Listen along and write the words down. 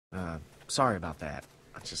Sorry about that.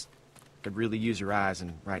 I just could really use your eyes,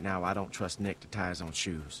 and right now I don't trust Nick to tie his own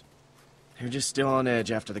shoes. You're just still on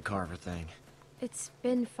edge after the Carver thing. It's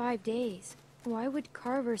been 5 days. Why would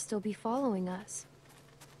Carver still be following us?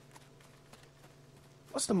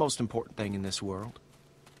 What's the most important thing in this world?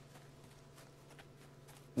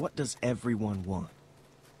 What does everyone want?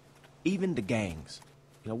 Even the gangs.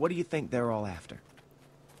 You know, what do you think they're all after?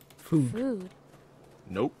 Food.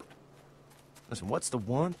 Nope. Listen, what's the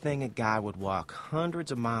one thing a guy would walk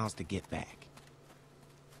hundreds of miles to get back?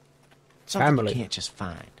 Something Family. you can't just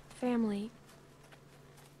find. Family.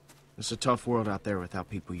 It's a tough world out there without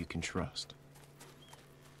people you can trust.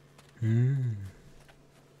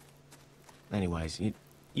 Anyways,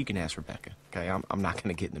 you can ask Rebecca, okay? I'm not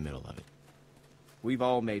gonna get in the middle of it. We've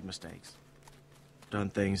all made mistakes. Done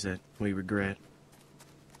things that we regret.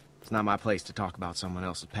 It's not my place to talk about someone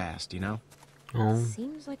else's past, you know? Oh.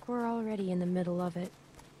 Seems like we're already in the middle of it.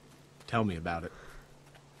 Tell me about it.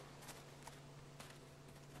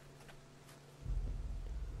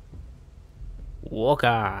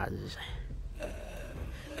 Walkers.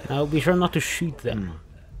 Now be sure not to shoot them.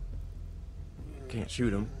 Can't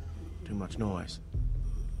shoot them. Too much noise.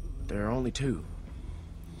 There are only two.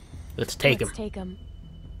 Let's take them. Let's take them.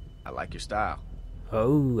 I like your style.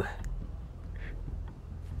 Oh.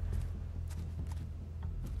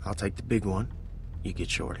 I'll take the big one. You get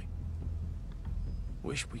Shorty.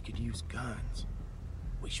 Wish we could use guns.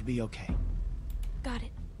 We should be okay. Got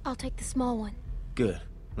it. I'll take the small one. Good.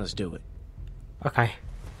 Let's do it. Okay.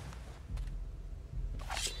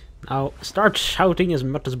 Now start shouting as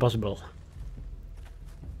much as possible.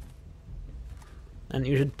 And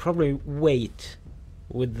you should probably wait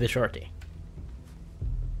with the shorty.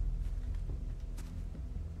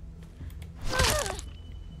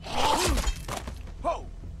 Whoa!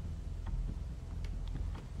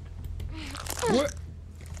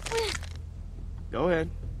 Go ahead.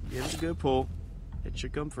 Give it a good pull. It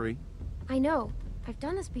should come free. I know. I've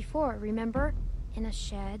done this before, remember? In a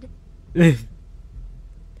shed.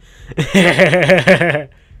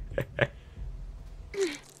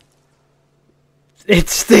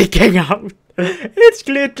 It's sticking out. It's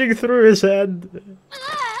glitching through his head.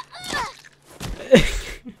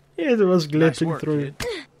 It was glitching Nice work, through.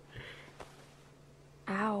 kid.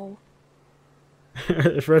 Ow.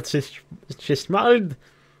 First she smiled,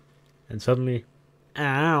 and suddenly,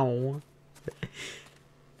 ow.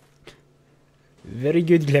 Very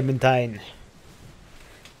good, Clementine.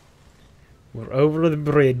 We're over the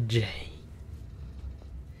bridge.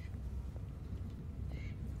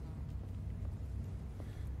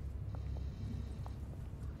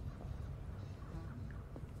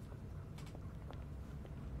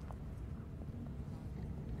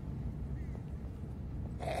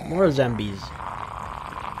 More zombies.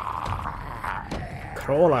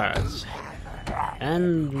 Crawlers.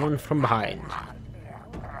 And one from behind.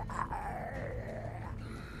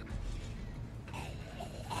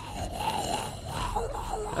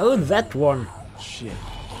 Oh, that one. Shit.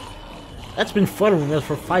 That's been following us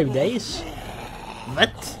for 5 days.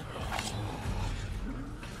 What?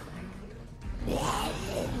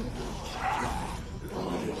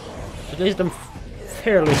 At least I'm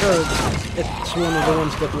fairly sure it's one of the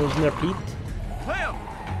ones that was near Pete. Clem!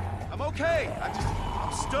 I'm okay. I'm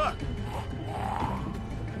stuck.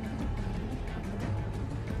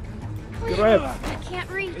 Grab. I can't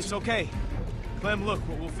reach. It's okay. Clem, look,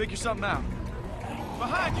 we'll figure something out.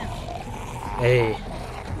 Behind you! Hey.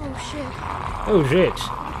 Oh shit. Oh shit.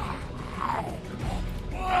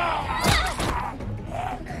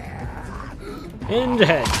 In the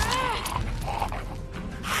head.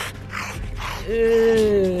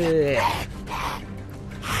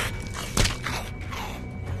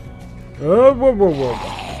 Oh, whoa, whoa, whoa.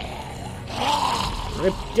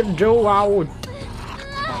 Rip your jaw out.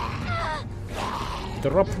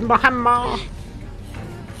 Drop the hammer.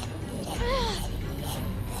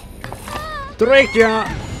 Trachea.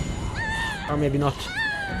 Or maybe not.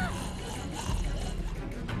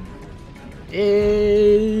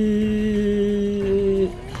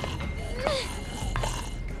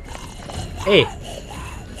 Hey.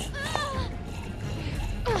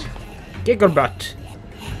 Kick her butt.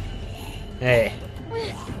 Hey.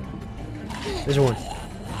 This one.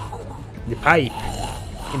 The pipe.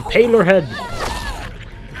 Impale her head.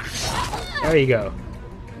 There you go.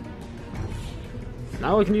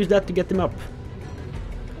 Now I can use that to get them up.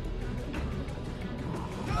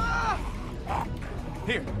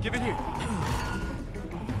 Here, give it here.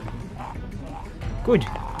 Good.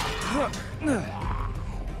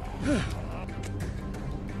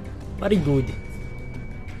 Very good.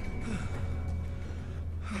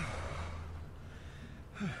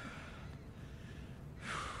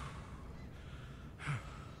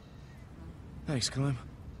 Thanks, Clem.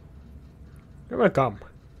 You're welcome.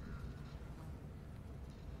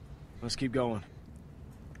 Let's keep going.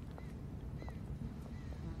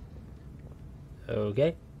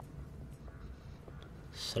 Okay.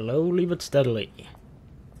 Slowly but steadily.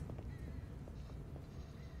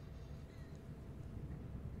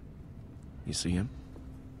 You see him?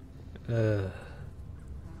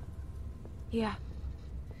 Yeah.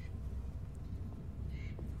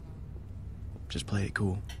 Just play it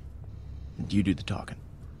cool. You do the talking.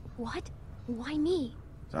 What? Why me?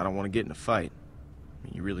 I don't want to get in a fight.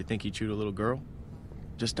 You really think he'd shoot a little girl?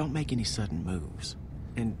 Just don't make any sudden moves.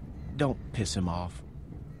 And don't piss him off.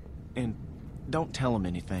 And don't tell him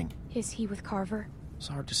anything. Is he with Carver? It's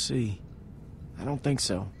hard to see. I don't think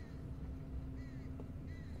so.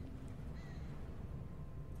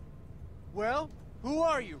 Well, who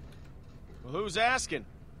are you? Well, who's asking?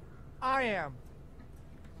 I am.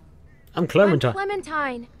 I'm Clementine. I'm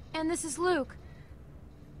Clementine, and this is Luke.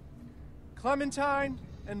 Clementine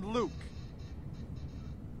and Luke.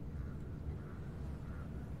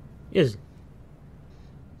 Yes.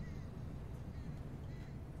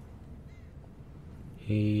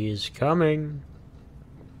 He's coming.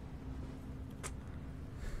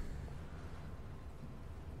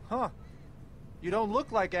 Huh. You don't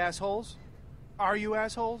look like assholes. Are you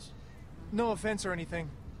assholes? No offense or anything,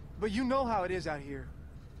 but you know how it is out here.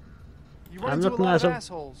 You run I'm into not a an lot of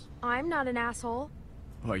asshole. assholes. I'm not an asshole.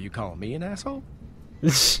 Well, are you calling me an asshole?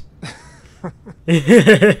 You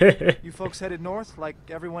folks headed north like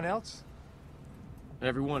everyone else?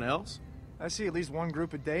 Everyone else? I see at least one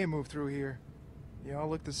group a day move through here. You all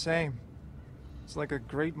look the same. It's like a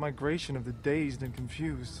great migration of the dazed and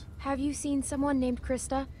confused. Have you seen someone named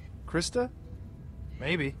Krista? Krista?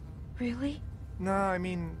 Maybe. Really? No, I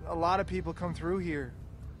mean, a lot of people come through here.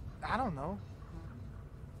 I don't know.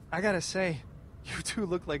 I gotta say, you two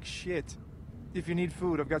look like shit. If you need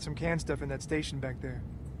food, I've got some canned stuff in that station back there.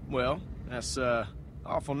 Well, that's,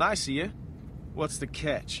 awful nice of you. What's the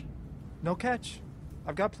catch? No catch.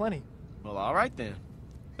 I've got plenty. Well, all right then.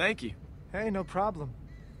 Thank you. Hey, no problem.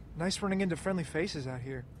 Nice running into friendly faces out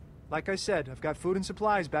here. Like I said, I've got food and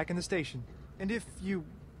supplies back in the station. And if you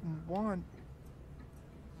want...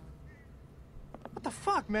 What the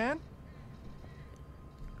fuck, man?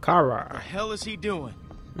 What the Carver. hell is he doing?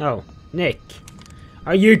 No, Nick.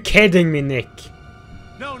 Are you kidding me, Nick?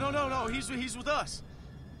 No, he's with us.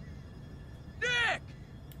 Nick!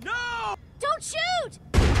 No! Don't shoot!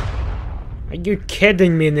 Are you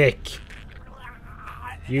kidding me, Nick?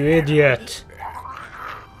 You idiot.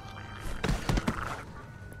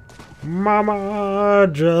 Mama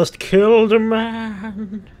just killed a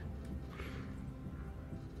man.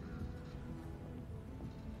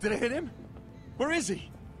 Did I hit him? Where is he?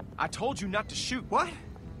 I told you not to shoot. What?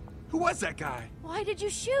 Who was that guy? Why did you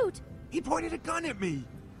shoot? He pointed a gun at me.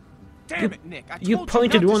 Damn it, Nick. I told You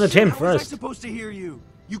pointed not to one at shoot. him How was I first. supposed to hear you?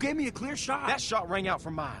 You gave me a clear shot. That shot rang out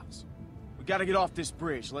for miles. We gotta get off this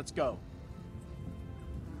bridge. Let's go.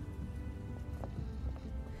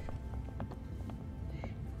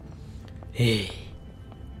 Hey.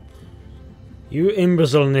 You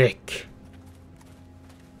imbecile, Nick.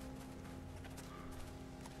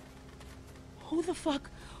 Who the fuck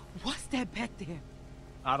was that back there?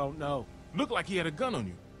 I don't know. Looked like he had a gun on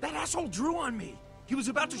you. That asshole drew on me. He was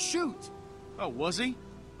about to shoot. Oh, was he?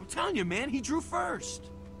 I'm telling you, man, he drew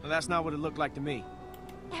first. Well, that's not what it looked like to me.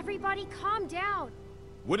 Everybody calm down.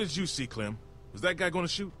 What did you see, Clem? Was that guy gonna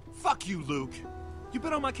shoot? Fuck you, Luke. You've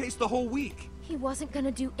been on my case the whole week. He wasn't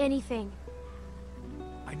gonna do anything.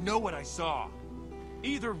 I know what I saw.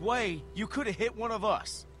 Either way, you could have hit one of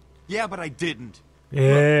us. Yeah, but I didn't.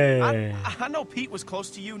 Yeah. I know Pete was close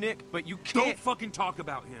to you, Nick, but you Don't can't... fucking talk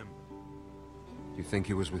about him. You think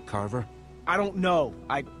he was with Carver? I don't know.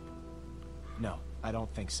 No, I don't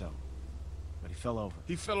think so. But he fell over.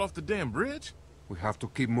 He fell off the damn bridge? We have to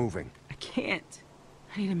keep moving. I can't.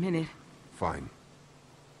 I need a minute. Fine.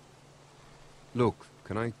 Luke,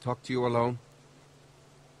 can I talk to you alone?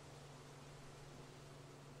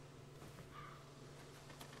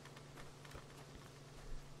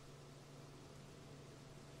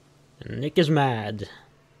 Nick is mad.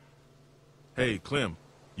 Hey, Clem,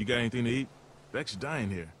 you got anything to eat? Beck's dying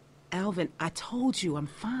here. Alvin, I told you I'm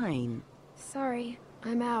fine. Sorry,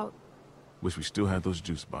 I'm out. Wish we still had those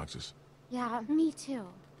juice boxes. Yeah, me too.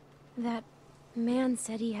 That man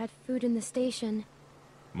said he had food in the station.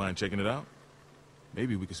 Mind checking it out?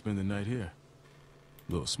 Maybe we could spend the night here.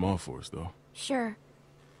 A little small for us, though. Sure.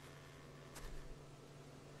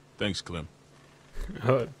 Thanks, Clem.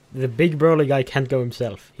 The big burly guy can't go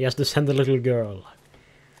himself. He has to send a little girl.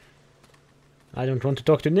 I don't want to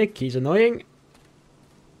talk to Nick. He's annoying.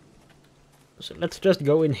 So let's just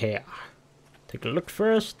go in here. Take a look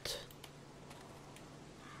first.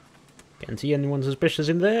 Can't see anyone suspicious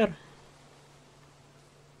in there.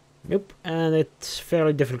 Nope, and it's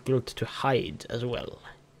fairly difficult to hide as well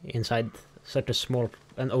inside such a small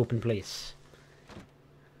and open place.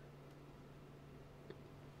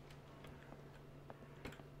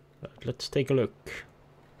 But let's take a look.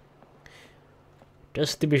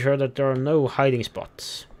 Just to be sure that there are no hiding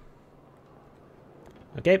spots.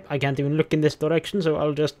 Okay, I can't even look in this direction, so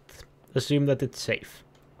I'll just assume that it's safe.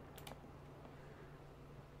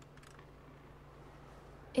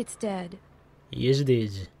 It's dead. Yes, it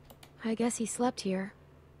is. I guess he slept here.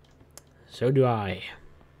 So do I.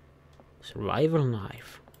 Survival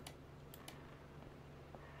knife.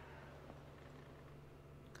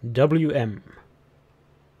 WM.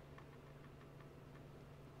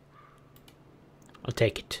 I'll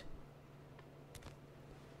take it.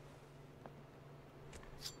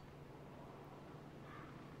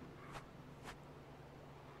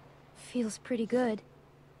 Feels pretty good.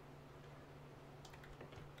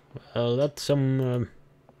 Well, that's some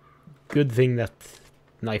good thing, that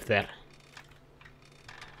knife there.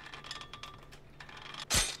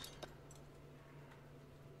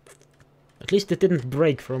 At least it didn't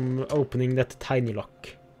break from opening that tiny lock.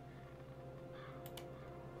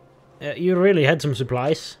 You really had some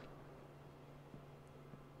supplies.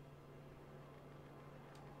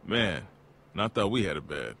 Man, and I thought we had it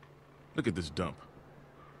bad. Look at this dump.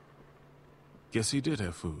 Guess he did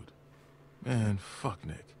have food. Man, fuck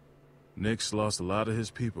Nick. Nick's lost a lot of his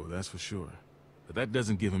people, that's for sure. But that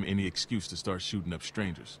doesn't give him any excuse to start shooting up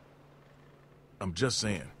strangers. I'm just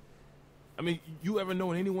saying. I mean, you ever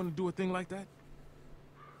known anyone to do a thing like that?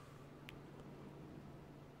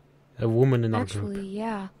 A woman in our Actually, group.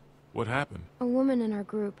 yeah. What happened? A woman in our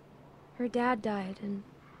group. Her dad died, and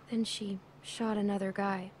then she shot another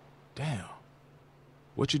guy. Damn.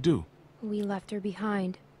 What you do? We left her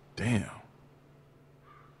behind. Damn.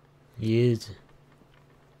 Yes.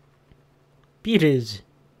 Peters.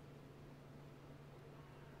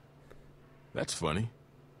 That's funny.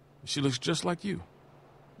 She looks just like you.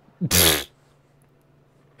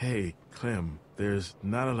 Hey, Clem, there's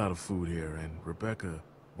not a lot of food here, and Rebecca,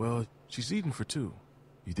 well, she's eating for two.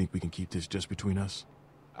 You think we can keep this just between us?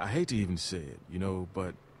 I hate to even say it, you know,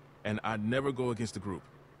 but... And I'd never go against the group.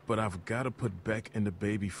 But I've got to put Beck and the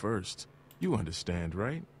baby first. You understand,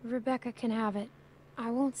 right? Rebecca can have it.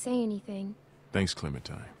 I won't say anything. Thanks,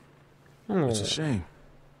 Clementine. Oh. It's a shame.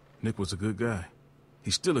 Nick was a good guy.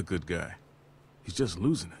 He's still a good guy. He's just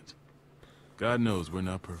losing it. God knows we're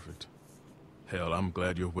not perfect. Hell, I'm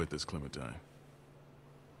glad you're with us, Clementine.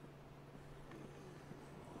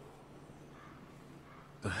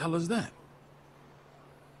 The hell is that?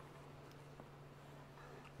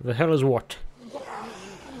 The hell is what?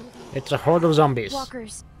 It's a horde of zombies.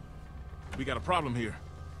 Walkers. We got a problem here.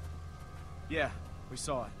 Yeah, we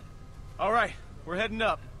saw it. All right, we're heading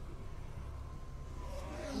up.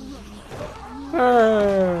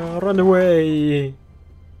 Ah, run away.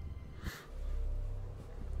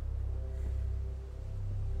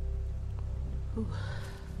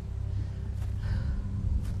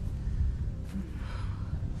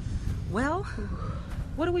 Well,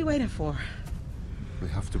 what are we waiting for? We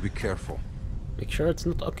have to be careful. Make sure it's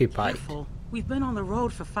not occupied. Careful. We've been on the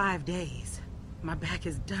road for 5 days. My back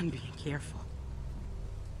is done being careful.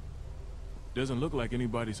 Doesn't look like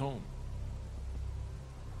anybody's home.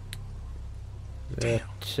 But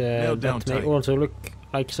Nailed down that may tight. also look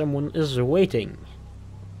like someone is waiting.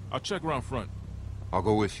 I'll check around front. I'll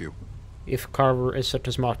go with you. If Carver is such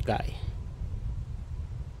a smart guy.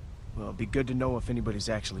 Well, it'd be good to know if anybody's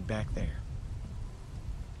actually back there.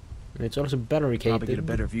 And it's also Probably get a barricaded.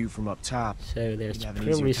 better view from up top. So there's You'd have an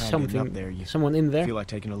probably easier time getting up something, there. You someone in there. feel like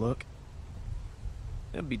taking a look?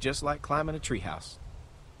 It'd be just like climbing a treehouse.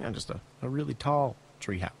 Yeah, just a really tall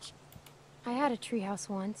treehouse. I had a treehouse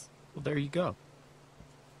once. Well, there you go.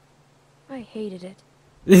 I hated it.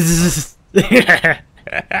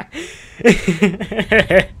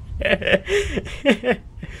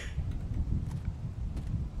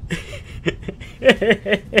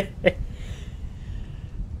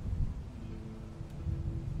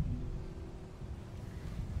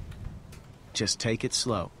 Just take it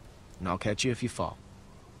slow, and I'll catch you if you fall.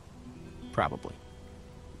 Probably.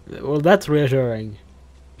 Well, that's reassuring.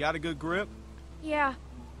 Got a good grip? Yeah,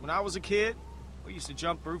 When I was a kid, we used to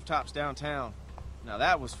jump rooftops downtown. Now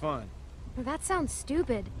that was fun. that sounds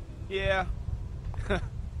stupid. Yeah.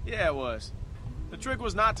 Yeah, it was. The trick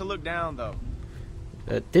was not to look down, though.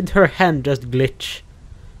 Did her hand just glitch?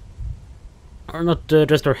 Or not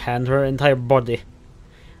just her hand, her entire body.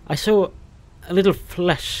 I saw a little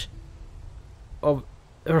flash of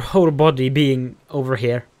her whole body being over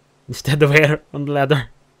here instead of here on the ladder.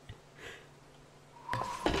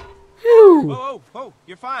 Whoa, whoa, whoa!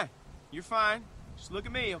 You're fine. You're fine. Just look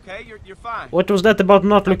at me, okay? You're fine. What was that about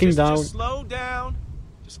not looking down? Just slow down,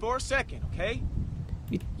 just for a second, okay?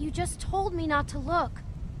 You just told me not to look.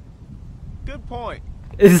 Good point.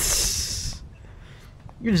 You're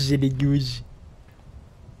silly goose.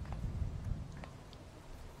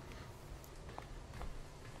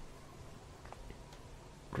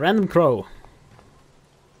 Random crow.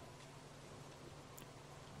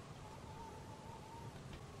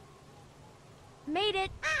 Made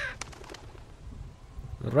it.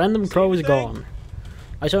 Random crow is gone.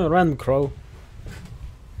 I saw a random crow.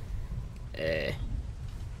 It's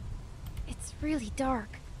really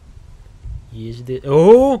dark. Yes, it.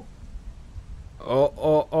 Oh!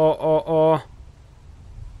 Oh.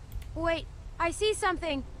 Wait, I see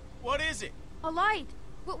something. What is it? A light.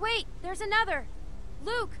 But wait, there's another.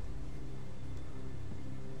 Luke.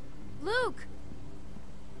 Luke.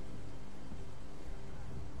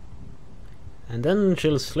 And then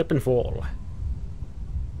she'll slip and fall.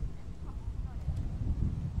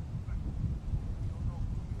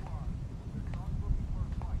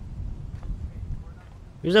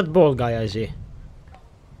 Who's that bald guy I see?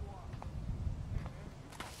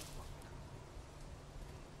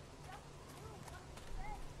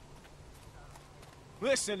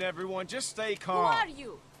 Listen, everyone, just stay Who calm. are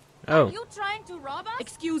you? Oh. Are you trying to rob us?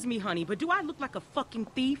 Excuse me, honey, but do I look like a fucking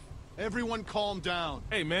thief? Everyone calm down.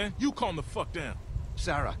 Hey, man, you calm the fuck down.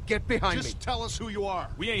 Sarah, get behind me. Just tell us who you are.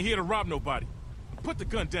 We ain't here to rob nobody. Put the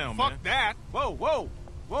gun down, man. Fuck that. Whoa, whoa,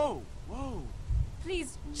 whoa, whoa.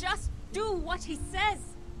 Please, just do what he says.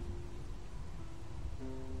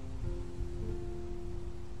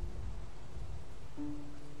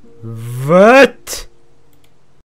 What?